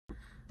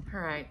All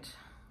right,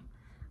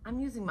 I'm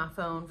using my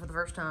phone for the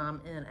first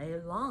time in a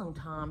long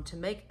time to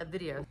make a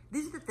video.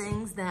 These are the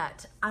things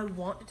that I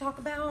want to talk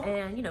about.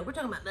 And you know, we're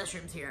talking about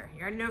mushrooms here.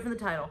 You already know from the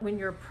title. When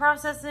you're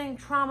processing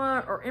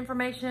trauma or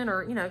information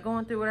or, you know,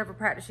 going through whatever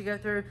practice you go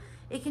through,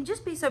 it can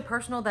just be so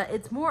personal that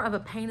it's more of a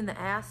pain in the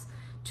ass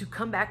to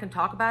come back and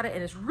talk about it.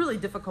 And it's really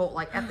difficult,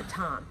 like at the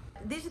time.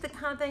 These are the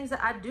kind of things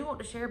that I do want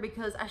to share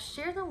because I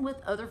share them with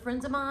other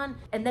friends of mine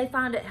and they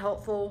find it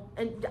helpful.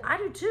 And I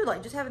do too,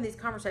 like just having these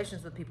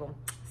conversations with people.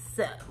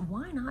 So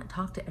why not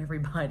talk to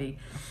everybody?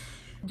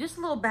 Just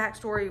a little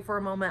backstory for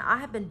a moment. I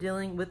have been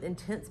dealing with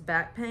intense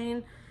back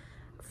pain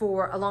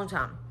for a long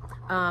time.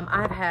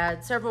 I've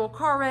had several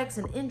car wrecks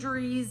and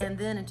injuries. And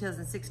then in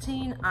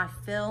 2016, I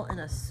fell in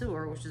a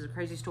sewer, which is a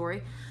crazy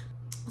story.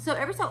 So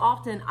every so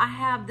often I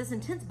have this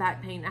intense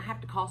back pain. I have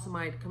to call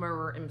somebody to come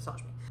over and massage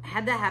me. I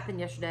had that happen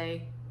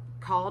yesterday.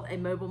 Called a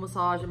mobile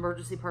massage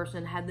emergency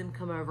person, had them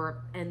come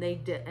over, and they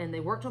did, and they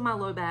worked on my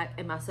low back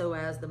and my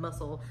psoas, the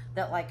muscle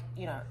that, like,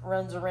 you know,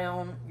 runs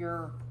around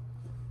your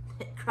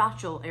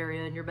crotchal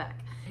area in your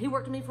back. He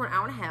worked on me for an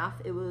hour and a half.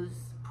 It was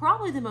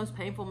probably the most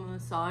painful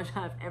massage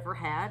I've ever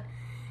had.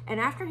 And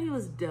after he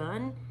was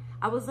done,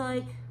 I was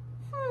like,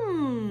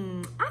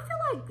 I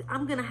feel like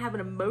I'm gonna have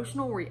an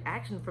emotional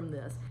reaction from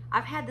this.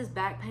 I've had this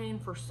back pain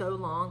for so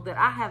long that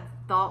I have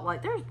thought,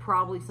 like, there's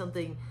probably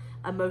something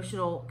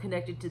emotional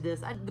connected to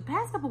this. The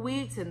past couple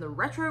weeks and the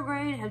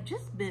retrograde have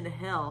just been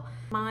hell.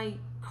 My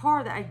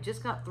car that I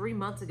just got 3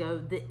 months ago,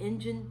 the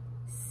engine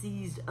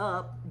seized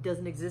up,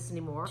 doesn't exist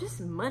anymore.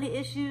 Just money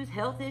issues,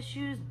 health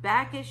issues,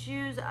 back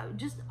issues,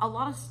 just a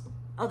lot of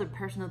other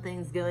personal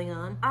things going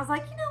on. I was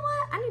like, you know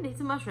what? I need to eat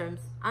some mushrooms.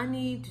 I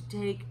need to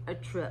take a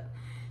trip.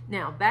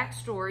 Now,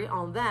 backstory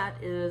on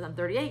that is I'm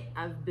 38.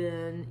 I've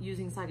been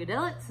using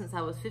psychedelics since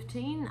I was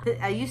 15.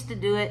 I used to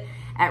do it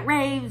at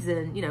raves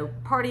and, you know,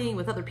 partying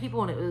with other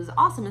people, and it was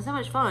awesome and so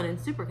much fun and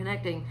super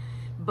connecting.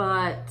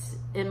 But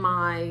in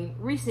my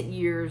recent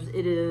years,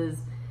 it is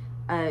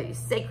a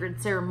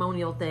sacred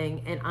ceremonial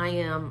thing, and I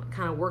am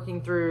kind of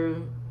working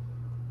through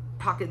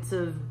pockets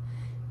of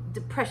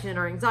depression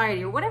or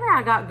anxiety or whatever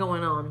I got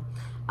going on.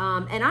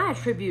 And I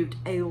attribute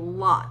a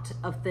lot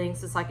of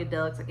things to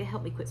psychedelics. Like, it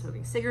helped me quit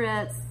smoking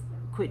cigarettes,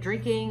 quit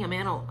drinking.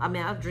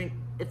 I drink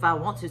if I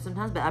want to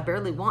sometimes, but I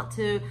barely want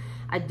to.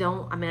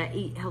 I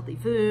eat healthy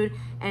food,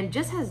 and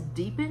just has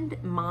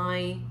deepened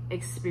my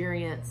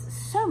experience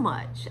so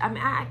much.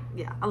 I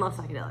love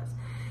psychedelics.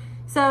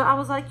 So I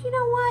was like, you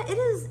know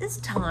what? It's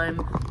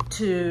time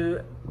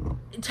to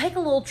take a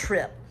little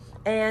trip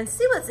and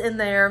see what's in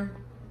there.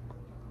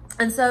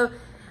 And so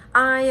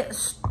I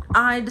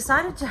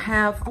decided to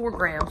have 4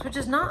 grams, which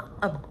is not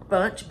a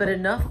bunch, but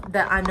enough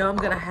that I know I'm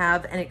gonna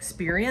have an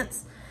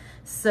experience.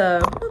 So,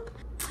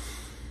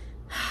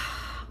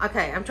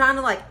 okay, I'm trying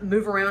to like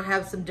move around,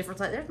 have some different,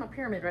 like, there's my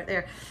pyramid right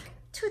there.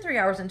 2 or 3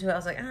 hours into it, I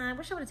was like, I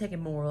wish I would have taken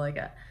more. Like,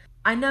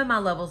 I know my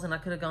levels and I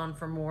could have gone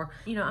for more.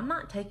 You know, I'm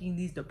not taking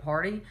these to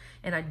party,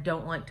 and I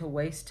don't like to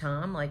waste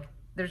time. Like,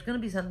 there's going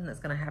to be something that's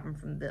going to happen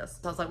from this.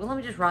 So I was like, well, let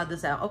me just ride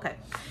this out. Okay.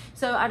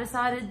 So I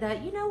decided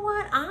that, you know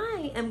what?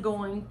 I am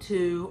going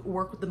to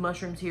work with the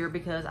mushrooms here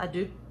because I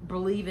do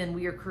believe in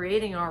we are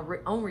creating our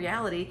own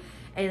reality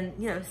and,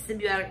 you know,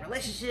 symbiotic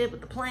relationship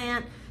with the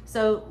plant.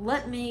 So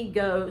let me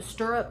go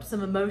stir up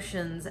some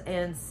emotions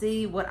and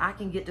see what I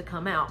can get to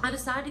come out. I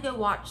decided to go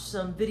watch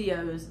some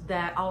videos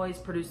that always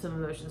produce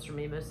some emotions for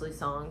me, mostly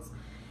songs.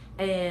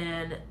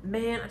 And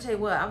man, I tell you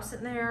what, I was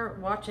sitting there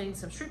watching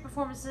some street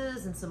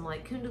performances and some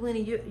like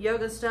Kundalini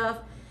yoga stuff,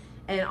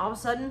 and all of a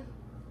sudden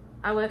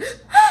I went,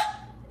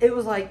 it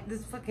was like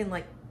this fucking,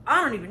 like,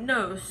 I don't even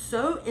know, it was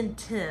so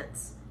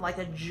intense, like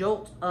a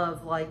jolt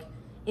of like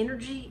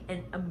energy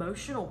and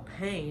emotional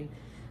pain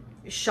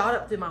shot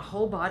up through my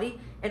whole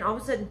body, and all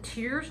of a sudden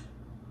tears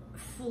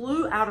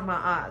flew out of my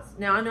eyes.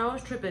 Now, I know I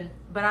was tripping,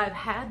 but I've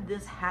had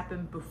this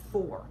happen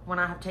before when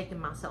I have taken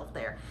myself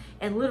there,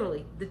 and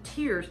literally the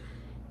tears,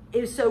 it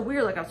was so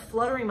weird. Like, I was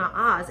fluttering my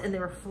eyes and they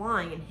were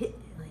flying and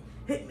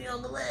hit me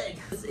on the leg.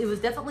 It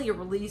was definitely a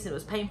release, and it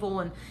was painful.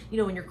 And you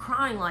know, when you're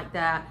crying like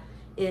that,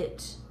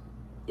 it's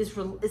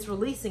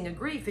releasing a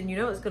grief, and you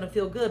know it's gonna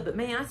feel good. But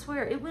man, I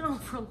swear it went on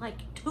for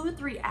like 2 or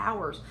 3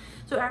 hours.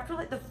 So after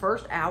like the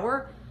first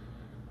hour,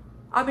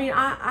 I mean,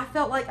 I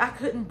felt like I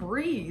couldn't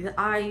breathe.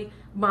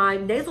 My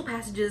nasal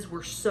passages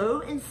were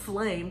so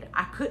inflamed,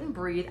 I couldn't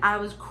breathe. I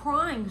was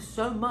crying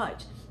so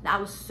much. I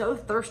was so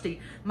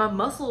thirsty. My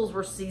muscles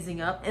were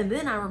seizing up. And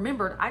then I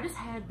remembered I just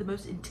had the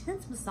most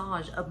intense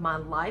massage of my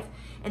life,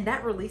 and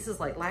that releases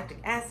like lactic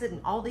acid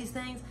and all these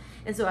things.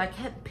 And so I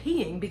kept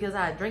peeing because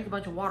I had drank a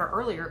bunch of water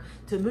earlier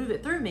to move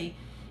it through me.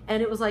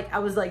 And it was like, I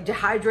was like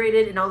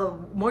dehydrated and all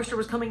the moisture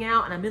was coming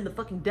out, and I'm in the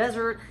fucking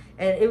desert,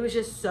 and it was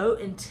just so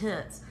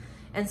intense.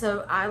 And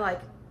so I like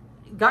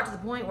got to the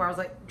point where I was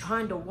like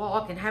trying to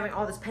walk and having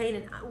all this pain.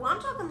 And well, I'm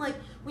talking like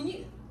when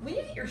you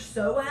get your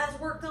psoas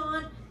worked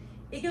on,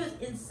 it goes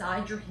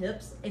inside your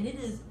hips, and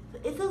it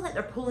feels like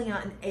they're pulling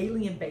out an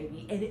alien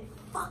baby, and it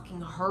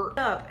fucking hurt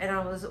up. And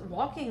I was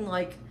walking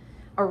like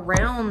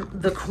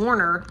around the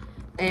corner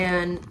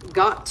and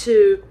got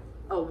to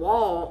a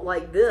wall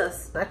like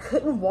this. I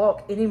couldn't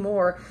walk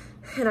anymore,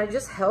 and I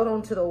just held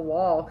onto the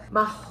wall.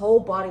 My whole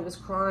body was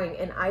crying,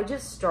 and I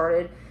just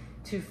started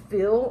to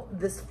feel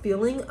this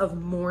feeling of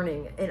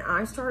mourning, and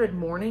I started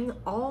mourning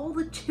all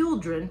the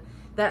children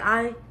that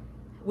I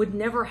would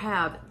never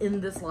have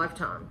in this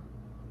lifetime.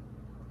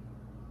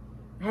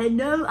 I had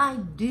no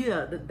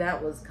idea that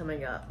that was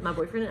coming up. My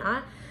boyfriend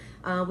and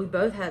I, we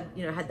both had,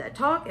 had that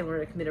talk, and we're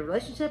in a committed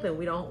relationship, and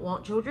we don't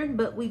want children,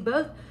 but we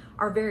both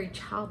are very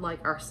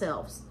childlike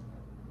ourselves.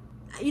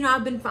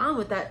 I've been fine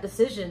with that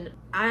decision.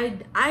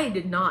 I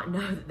did not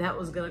know that that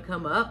was gonna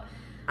come up.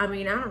 I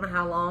mean, I don't know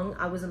how long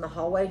I was in the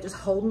hallway just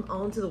holding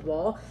on to the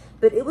wall,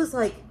 but it was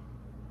like,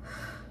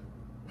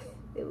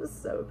 it was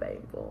so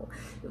painful.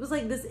 It was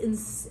like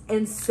this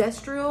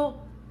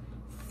ancestral,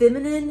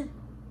 feminine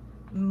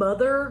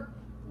mother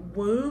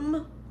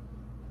womb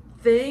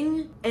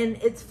thing. And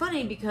it's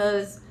funny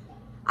because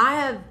I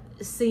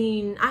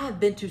have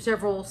been to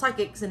several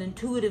psychics and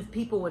intuitive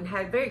people and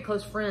had very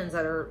close friends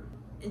that are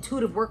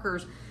intuitive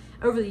workers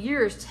over the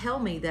years tell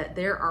me that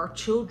there are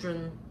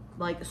children,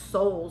 like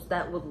souls,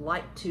 that would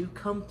like to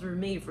come through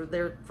me for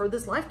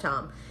this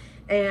lifetime.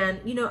 And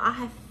I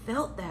have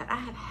felt that. I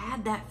have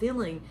had that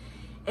feeling.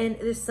 And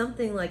there's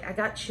something like, I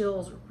got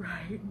chills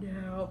right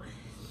now.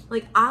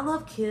 Like, I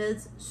love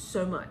kids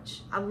so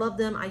much. I love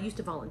them. I used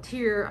to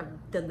volunteer.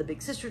 I've done the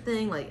big sister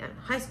thing, like in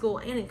high school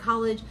and in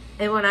college.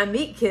 And when I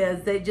meet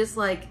kids, they just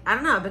like, I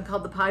don't know, I've been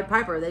called the Pied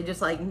Piper. They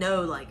just like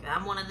know, like,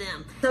 I'm one of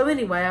them. So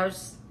anyway, I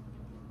was,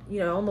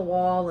 on the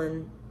wall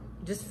and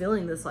just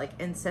feeling this like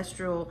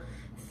ancestral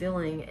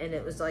feeling. And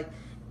it was like,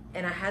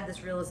 and I had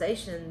this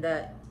realization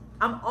that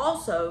I'm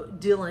also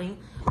dealing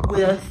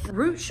with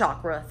root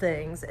chakra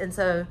things. And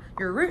so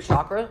your root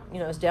chakra,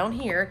 is down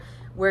here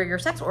where your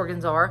sex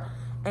organs are.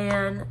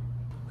 And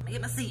let me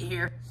get my seat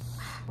here.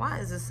 Why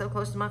is this so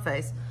close to my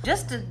face?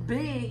 Just to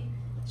be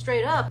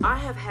straight up, I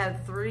have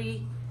had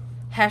 3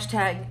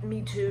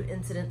 #MeToo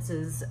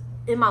incidences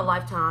in my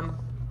lifetime.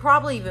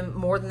 Probably even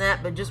more than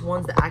that, but just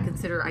ones that I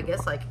consider, I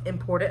guess, like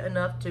important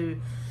enough to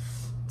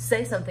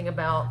say something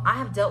about. I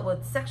have dealt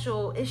with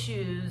sexual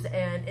issues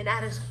and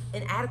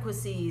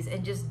inadequacies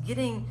and just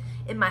getting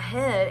in my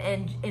head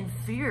and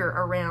fear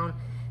around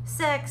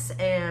sex,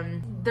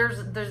 and there's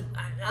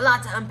a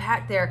lot to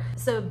unpack there.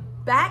 So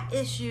back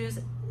issues,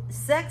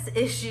 sex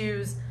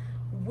issues,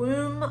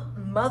 womb,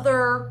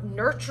 mother,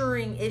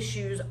 nurturing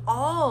issues,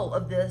 all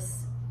of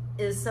this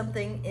is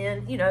something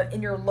in,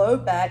 in your low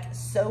back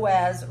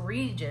psoas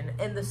region.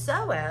 And the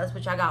psoas,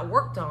 which I got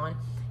worked on,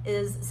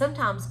 is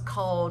sometimes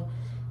called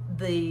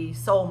the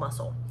soul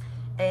muscle.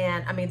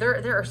 And I mean,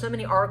 there are so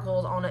many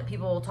articles on it.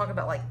 People talk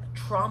about like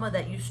trauma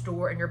that you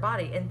store in your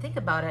body. And think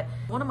about it.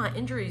 One of my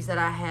injuries that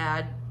I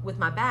had with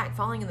my back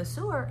falling in the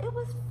sewer, it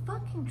was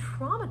fucking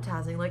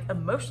traumatizing, like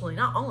emotionally,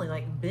 not only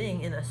like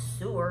being in a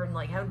sewer and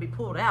like having to be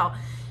pulled out,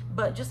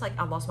 but just like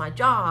I lost my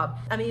job.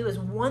 I mean, it was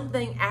one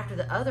thing after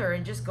the other,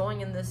 and just going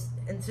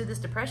into this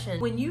depression.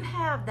 When you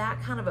have that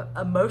kind of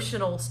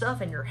emotional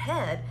stuff in your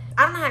head,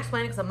 I don't know how to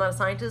explain it because I'm not a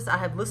scientist. I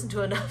have listened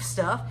to enough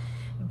stuff.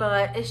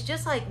 But it's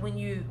just like when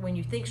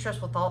you think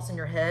stressful thoughts in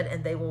your head,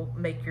 and they will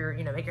make your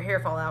hair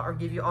fall out, or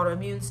give you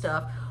autoimmune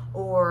stuff,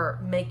 or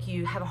make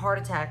you have a heart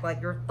attack.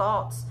 Like, your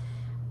thoughts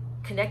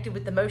connected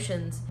with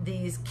emotions,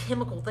 these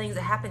chemical things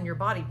that happen in your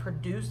body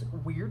produce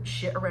weird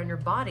shit around your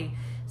body.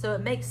 So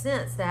it makes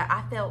sense that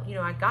I felt,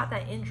 I got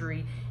that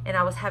injury and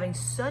I was having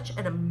such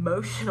an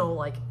emotional,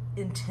 like,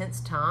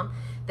 intense time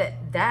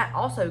that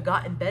also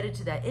got embedded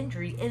to that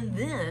injury. And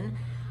then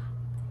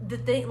the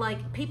thing,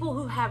 like, people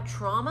who have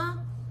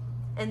trauma,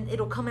 and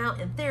it'll come out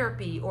in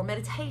therapy or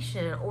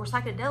meditation or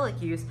psychedelic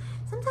use,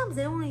 sometimes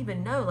they don't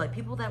even know, like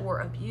people that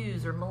were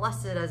abused or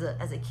molested as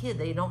a kid,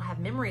 they don't have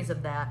memories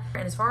of that.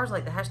 And as far as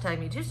like the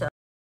 #MeToo stuff,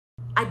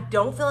 I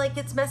don't feel like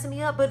it's messing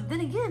me up, but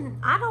then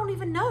again, I don't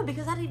even know,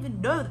 because I didn't even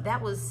know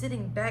that was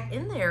sitting back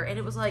in there. And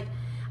it was like,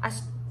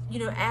 as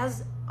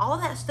all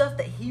that stuff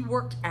that he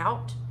worked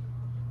out,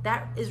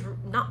 that is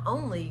not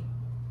only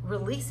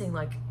releasing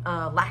like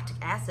lactic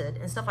acid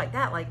and stuff like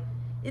that, like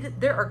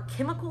there are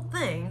chemical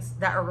things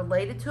that are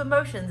related to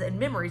emotions and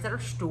memories that are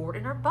stored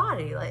in our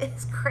body. Like,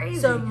 it's crazy.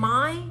 So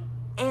my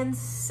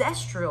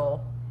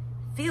ancestral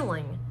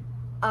feeling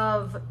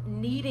of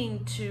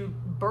needing to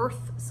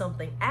birth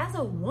something as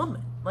a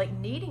woman, like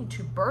needing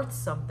to birth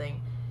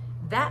something,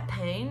 that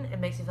pain, it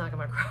makes me feel like I'm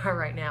gonna cry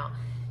right now,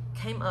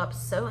 came up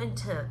so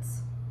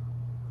intense.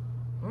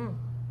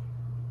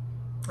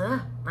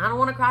 I don't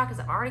want to cry because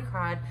I've already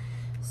cried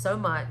so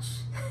much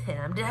and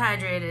I'm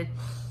dehydrated.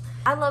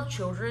 I love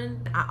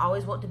children. I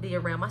always want to be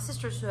around my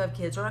sisters who have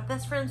kids, or my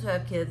best friends who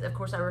have kids. Of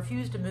course, I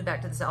refuse to move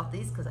back to the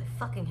Southeast because I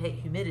fucking hate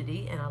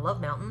humidity and I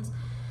love mountains.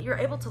 You're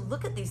able to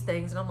look at these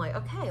things and I'm like,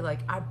 okay,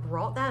 like I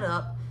brought that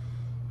up,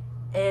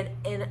 and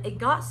it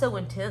got so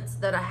intense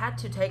that I had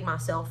to take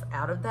myself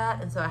out of that.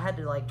 And so I had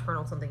to like turn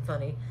on something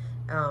funny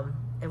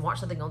and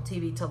watch something on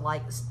TV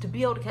to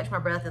be able to catch my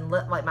breath, and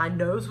like my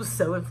nose was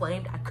so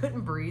inflamed. I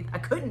couldn't breathe. I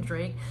couldn't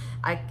drink.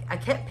 I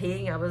kept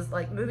peeing. I was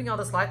like moving all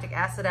this lactic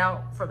acid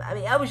out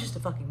I was just a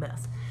fucking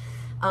mess.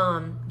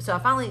 So I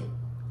finally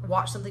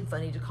watch something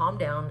funny to calm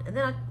down, and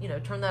then I, you know,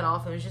 turned that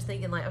off and was just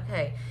thinking like,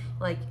 okay,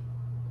 like,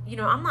 you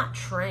know, I'm not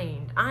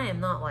trained. I am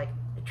not like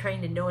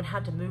trained in knowing how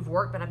to move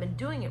work, but I've been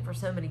doing it for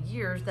so many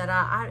years that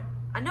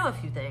I know a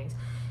few things.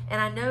 And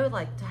I know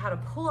like how to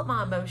pull up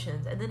my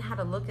emotions, and then how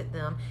to look at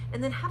them,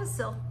 and then how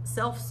to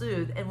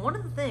self-soothe. And one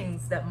of the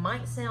things that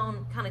might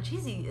sound kind of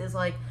cheesy is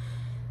like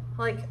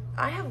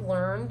I have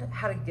learned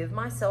how to give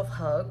myself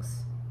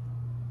hugs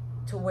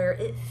to where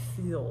it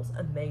feels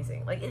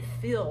amazing. Like it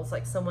feels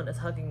like someone is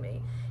hugging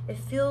me. It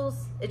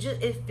feels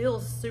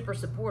super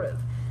supportive.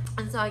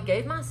 And so I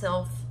gave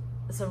myself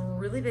some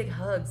really big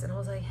hugs, and I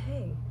was like,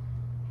 hey,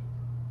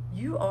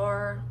 you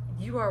are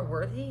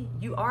worthy.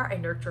 You are a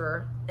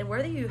nurturer, and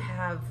whether you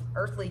have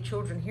earthly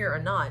children here or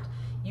not,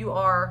 you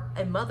are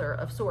a mother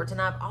of sorts. And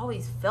I've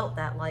always felt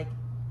that like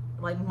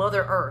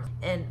Mother Earth,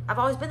 and I've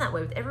always been that way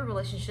with every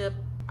relationship.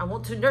 I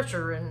want to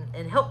nurture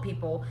and help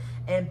people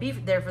and be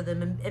there for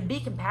them and be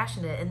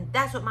compassionate, and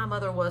that's what my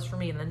mother was for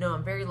me. And I know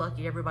I'm very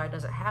lucky everybody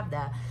doesn't have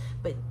that,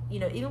 but you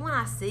know, even when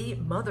I see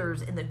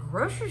mothers in the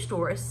grocery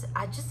store,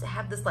 I just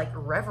have this like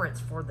reverence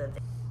for them.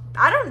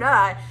 I don't know,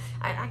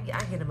 I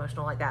get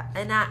emotional like that.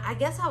 And I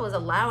guess I was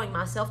allowing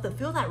myself to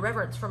feel that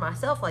reverence for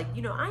myself. Like,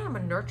 you know, I am a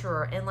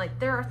nurturer, and like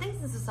there are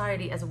things in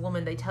society as a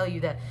woman, they tell you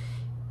that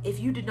if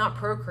you did not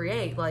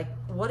procreate, like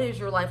what is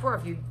your life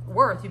worth?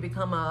 You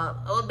become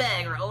a old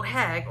bag or old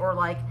hag, or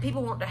like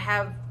people want to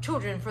have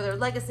children for their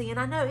legacy. And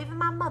I know even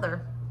my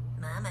mother,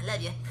 Mom, I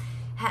love you,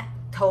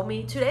 told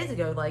me 2 days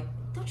ago, like,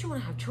 don't you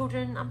want to have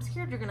children? I'm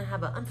scared you're going to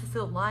have an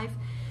unfulfilled life.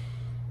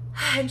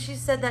 And she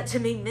said that to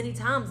me many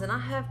times, and I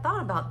have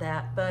thought about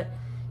that. But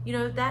you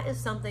know, that is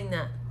something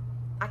that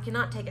I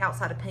cannot take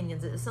outside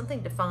opinions. It is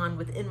something defined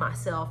within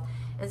myself.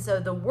 And so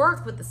the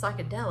work with the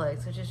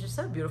psychedelics, which is just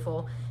so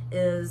beautiful,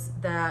 is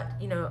that,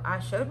 you know, I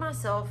showed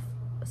myself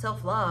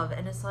self-love,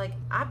 and it's like,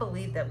 I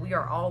believe that we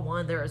are all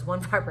one. There is one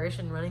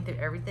vibration running through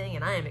everything,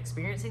 and I am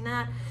experiencing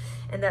that.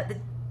 And that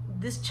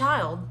this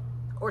child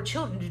or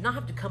children do not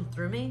have to come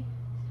through me.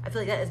 I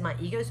feel like that is my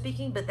ego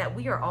speaking, but that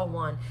we are all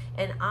one.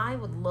 And I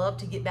would love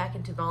to get back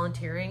into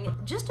volunteering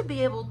just to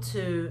be able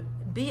to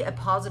be a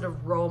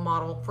positive role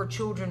model for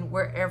children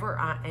wherever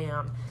I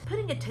am,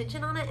 putting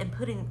attention on it and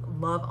putting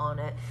love on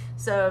it.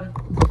 So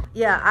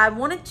yeah, I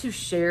wanted to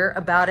share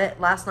about it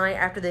last night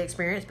after the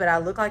experience, but I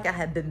looked like I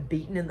had been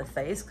beaten in the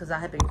face because I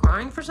had been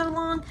crying for so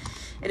long,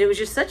 and it was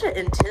just such an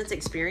intense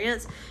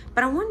experience.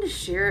 But I wanted to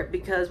share it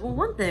because, well,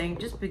 one thing,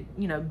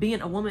 you know,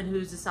 being a woman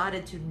who's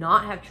decided to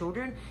not have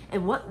children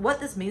and what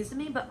this means to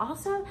me, but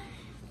also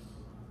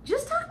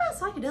just talk about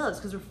psychedelics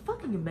because they're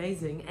fucking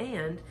amazing.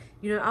 And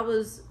you know, I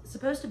was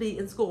supposed to be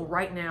in school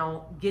right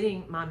now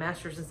getting my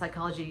master's in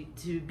psychology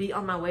to be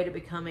on my way to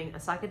becoming a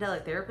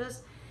psychedelic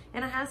therapist,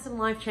 and I had some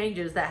life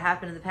changes that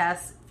happened in the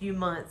past few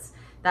months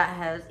that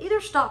has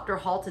either stopped or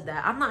halted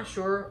that. I'm not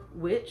sure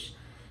which,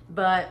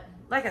 but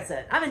like I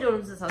said, I've been doing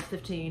them since I was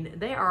 15.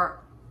 They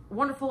are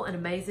wonderful and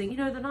amazing. You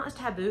know, they're not as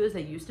taboo as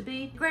they used to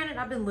be. Granted,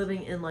 I've been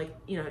living in like,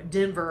 you know,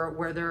 Denver,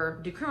 where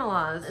they're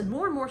decriminalized, and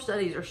more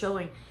studies are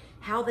showing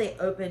how they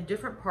open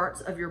different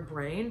parts of your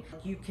brain.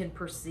 You can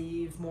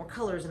perceive more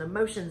colors and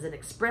emotions and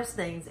express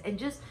things and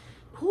just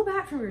pull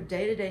back from your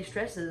day-to-day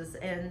stresses.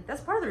 And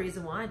that's part of the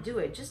reason why I do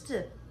it, just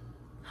to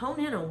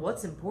hone in on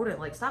what's important.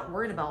 Like, stop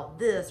worrying about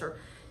this, or,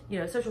 you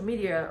know, social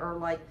media, or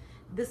like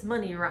this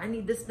money, or I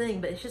need this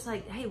thing. But it's just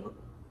like, hey,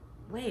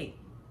 wait,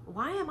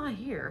 why am I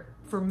here?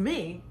 For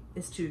me,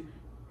 is to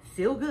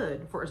feel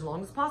good for as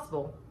long as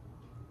possible.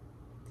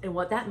 And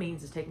what that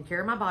means is taking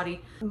care of my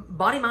body,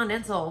 mind,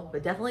 and soul,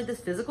 but definitely this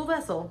physical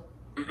vessel,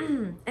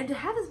 and to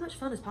have as much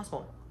fun as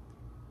possible.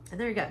 And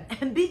there you go.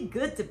 And be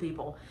good to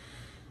people.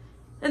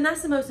 And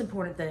that's the most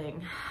important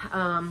thing.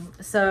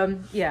 So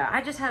yeah,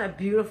 I just had a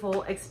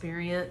beautiful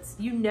experience.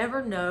 You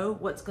never know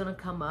what's going to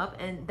come up.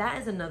 And that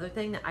is another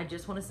thing that I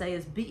just want to say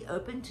is be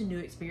open to new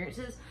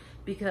experiences,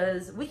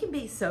 because we can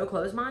be so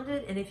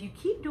closed-minded. And if you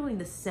keep doing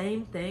the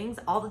same things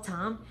all the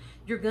time,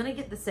 you're going to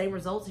get the same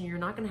results, and you're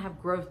not going to have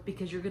growth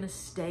because you're going to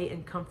stay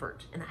in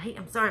comfort. And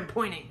I'm sorry, I'm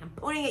pointing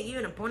at you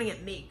and I'm pointing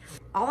at me.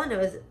 All I know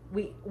is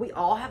we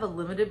all have a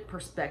limited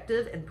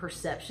perspective and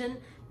perception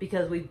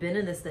because we've been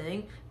in this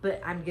thing.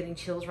 But I'm getting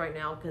chills right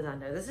now because I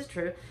know this is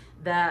true,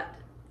 that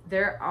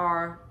there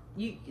are,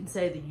 you can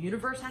say the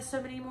universe has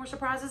so many more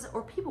surprises,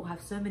 or people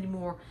have so many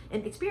more,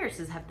 and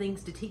experiences have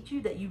things to teach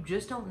you that you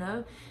just don't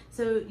know.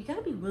 So you got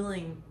to be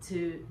willing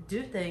to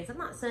do things. I'm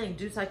not saying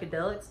do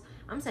psychedelics.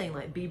 I'm saying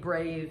like be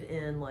brave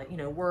in, like, you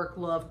know, work,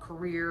 love,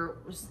 career,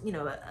 you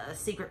know, a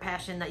secret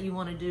passion that you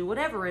want to do,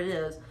 whatever it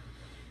is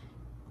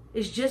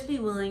just be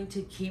willing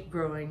to keep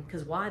growing,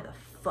 because why the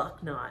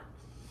fuck not?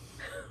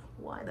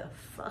 Why the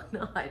fuck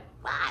not?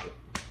 Why?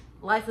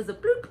 Life is a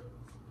bloop,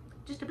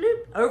 just a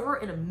bloop, over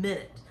in a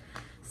minute.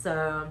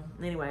 So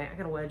anyway, I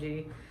got a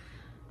wedgie.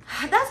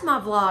 That's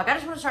my vlog. I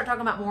just want to start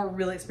talking about more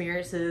real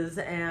experiences,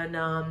 and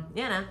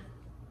you know,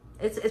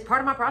 it's part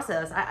of my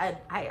process. I'm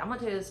gonna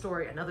tell you this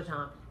story another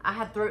time. I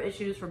had throat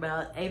issues for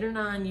about 8 or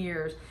 9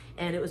 years,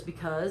 and it was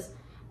because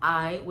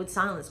I would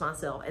silence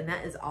myself. And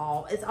that is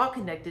all, it's all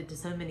connected to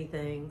so many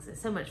things.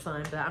 It's so much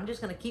fun, but I'm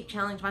just gonna keep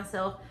challenging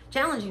myself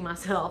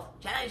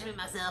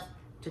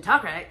to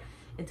talk right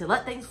and to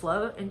let things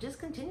flow and just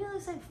continually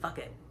say, fuck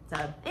it.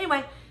 So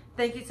anyway,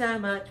 thank you so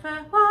much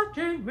for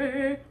watching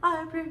me.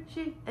 I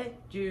appreciate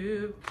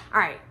you. All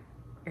right,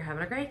 you're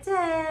having a great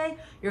day.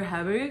 You're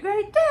having a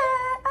great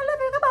day.